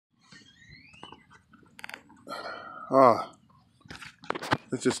Ah,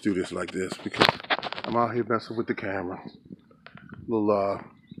 let's just do this like this because I'm out here messing with the camera. Little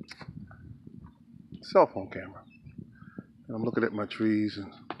cell phone camera. And I'm looking at my trees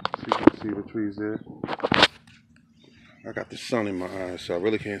and see if you can see the trees there. I got the sun in my eyes, so I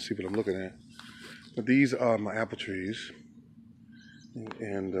really can't see what I'm looking at. But these are my apple trees.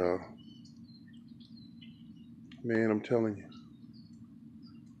 And man, I'm telling you,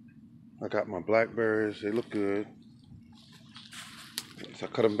 I got my blackberries. They look good. So I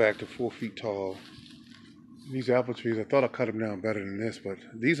cut them back to 4 feet tall. These apple trees, I thought I cut them down better than this, but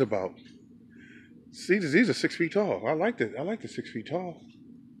these are 6 feet tall. I like the 6 feet tall.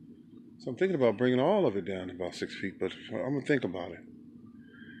 So I'm thinking about bringing all of it down to about 6 feet, but I'm gonna think about it.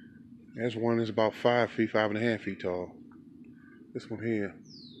 There's one that's about 5 feet, 5.5 feet tall. This one here.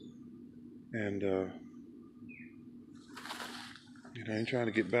 And I ain't trying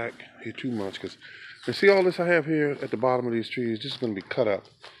to get back here too much because you see all this I have here at the bottom of these trees, this is gonna be cut up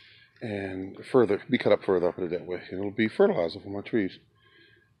and be cut up further, I'll put it that way. And it'll be fertilizer for my trees.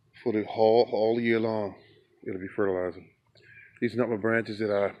 For the all year long, it'll be fertilizer. These are not my branches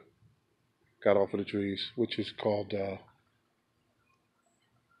that I got off of the trees, which is called,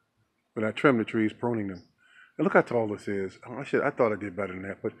 when I trim the trees, pruning them. And look how tall this is. I thought I did better than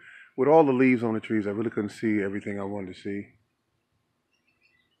that, but with all the leaves on the trees, I really couldn't see everything I wanted to see.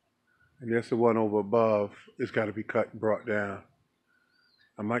 And there's the one over above. It's got to be cut and brought down.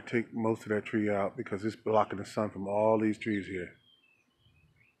 I might take most of that tree out because it's blocking the sun from all these trees here.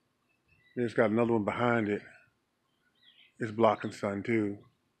 Then it's got another one behind it. It's blocking sun too.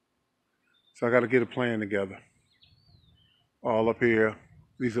 So I got to get a plan together. All up here.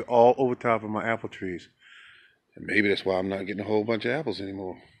 These are all over top of my apple trees. And maybe that's why I'm not getting a whole bunch of apples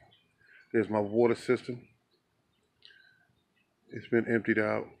anymore. There's my water system. It's been emptied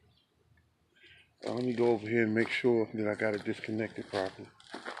out. Let me go over here and make sure that I got it disconnected properly.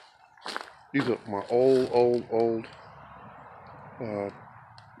 These are my old,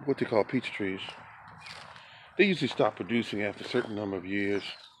 what they call peach trees. They usually stop producing after a certain number of years.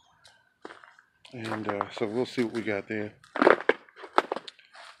 And so we'll see what we got there.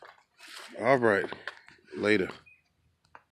 All right, later.